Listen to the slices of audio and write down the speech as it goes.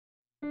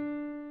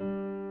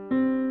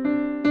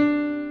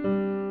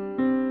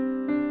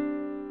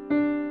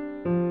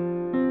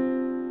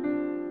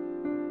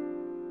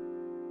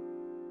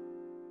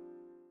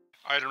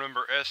Item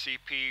number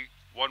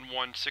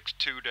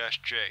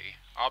SCP-1162-J.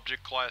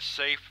 Object Class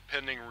Safe,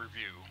 pending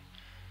review.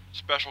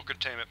 Special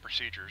Containment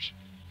Procedures.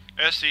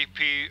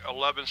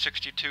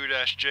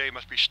 SCP-1162-J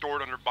must be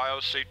stored under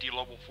Biosafety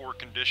Level 4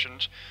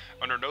 conditions.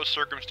 Under no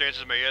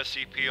circumstances may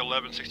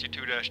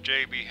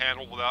SCP-1162-J be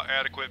handled without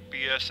adequate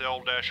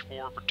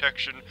BSL-4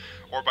 protection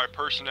or by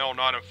personnel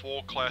not in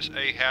full Class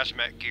A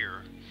hazmat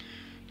gear.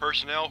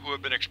 Personnel who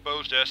have been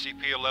exposed to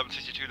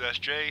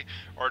SCP-1162-J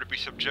are to be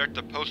subject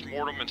to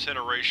post-mortem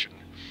incineration.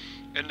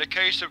 In the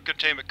case of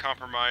containment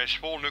compromise,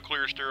 full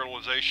nuclear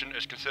sterilization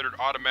is considered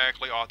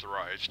automatically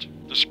authorized.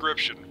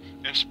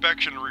 Description: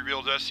 Inspection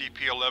reveals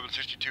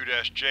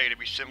SCP-1162-J to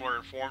be similar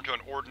in form to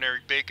an ordinary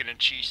bacon and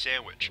cheese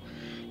sandwich.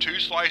 2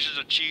 slices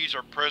of cheese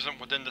are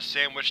present within the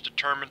sandwich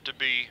determined to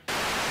be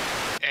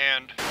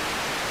and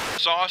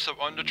sauce of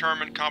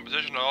undetermined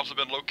composition has also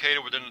been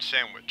located within the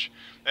sandwich.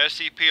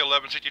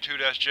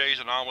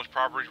 SCP-1162-J's anomalous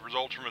properties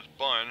result from its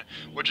bun,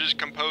 which is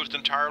composed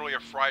entirely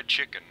of fried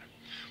chicken.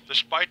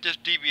 Despite this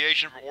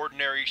deviation from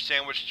ordinary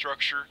sandwich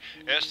structure,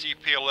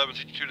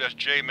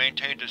 SCP-1162-J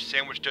maintains its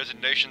sandwich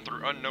designation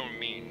through unknown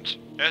means.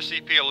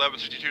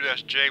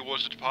 SCP-1162-J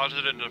was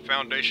deposited into the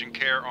Foundation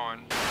care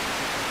on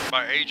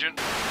by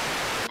Agent,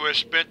 who has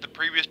spent the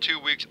previous 2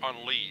 weeks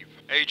on leave.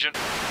 Agent,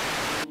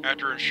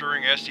 after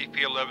ensuring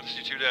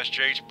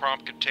SCP-1162-J's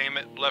prompt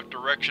containment, left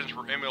directions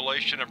for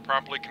immolation and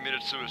promptly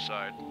committed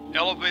suicide.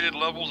 Elevated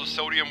levels of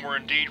sodium were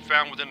indeed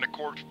found within the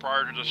corpse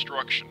prior to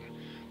destruction.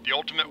 The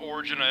ultimate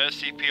origin of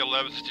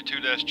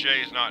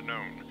SCP-1162-J is not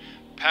known.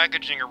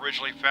 Packaging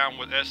originally found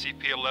with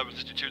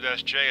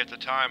SCP-1162-J at the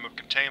time of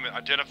containment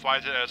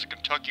identifies it as a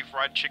Kentucky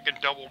Fried Chicken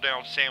Double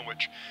Down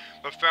Sandwich,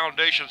 but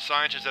Foundation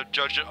scientists have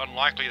judged it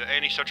unlikely that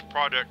any such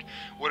product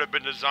would have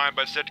been designed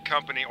by said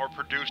company or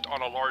produced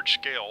on a large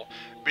scale,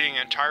 being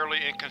entirely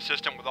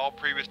inconsistent with all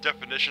previous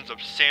definitions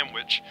of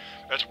sandwich,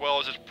 as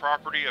well as its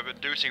property of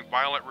inducing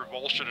violent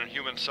revulsion in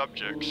human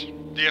subjects.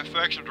 The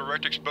effects of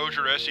direct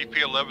exposure to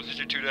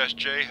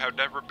SCP-1162-J have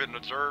never been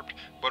observed,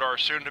 but are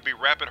assumed to be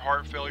rapid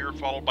heart failure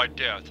followed by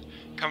death.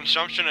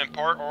 Consumption in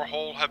part or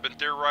whole have been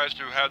theorized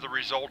to have the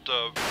result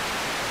of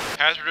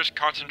hazardous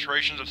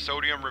concentrations of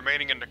sodium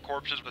remaining in the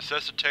corpses,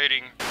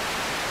 necessitating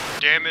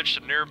damage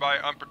to nearby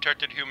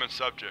unprotected human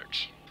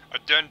subjects.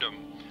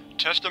 Addendum: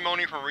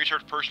 Testimony from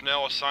research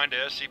personnel assigned to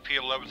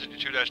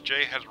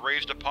SCP-1162-J has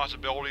raised the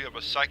possibility of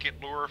a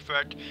psychic lure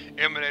effect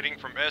emanating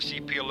from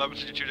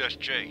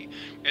SCP-1162-J,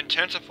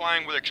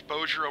 intensifying with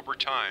exposure over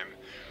time.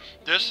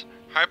 This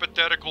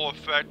hypothetical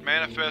effect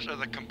manifests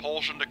as a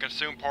compulsion to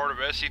consume part of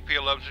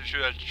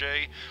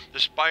SCP-1162-J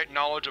despite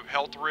knowledge of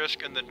health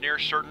risk and the near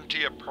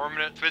certainty of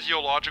permanent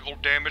physiological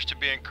damage to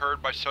be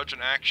incurred by such an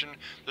action,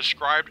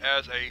 described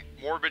as a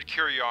morbid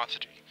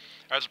curiosity.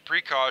 As a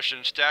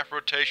precaution, staff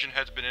rotation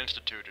has been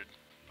instituted.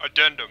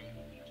 Addendum: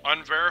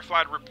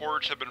 Unverified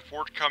reports have been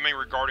forthcoming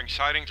regarding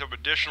sightings of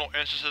additional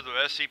instances of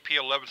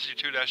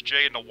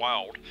SCP-1162-J in the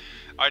wild.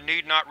 I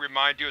need not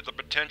remind you of the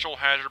potential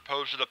hazard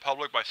posed to the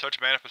public by such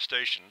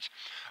manifestations.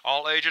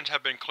 All agents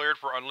have been cleared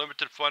for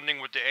unlimited funding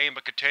with the aim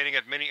of containing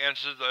as many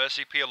instances of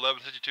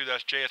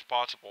SCP-1162-J as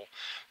possible.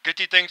 Get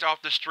these things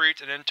off the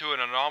streets and into an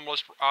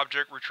anomalous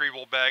object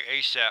retrieval bag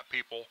ASAP,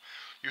 people.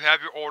 You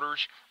have your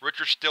orders.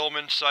 Richard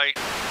Stillman, Site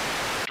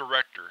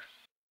Director.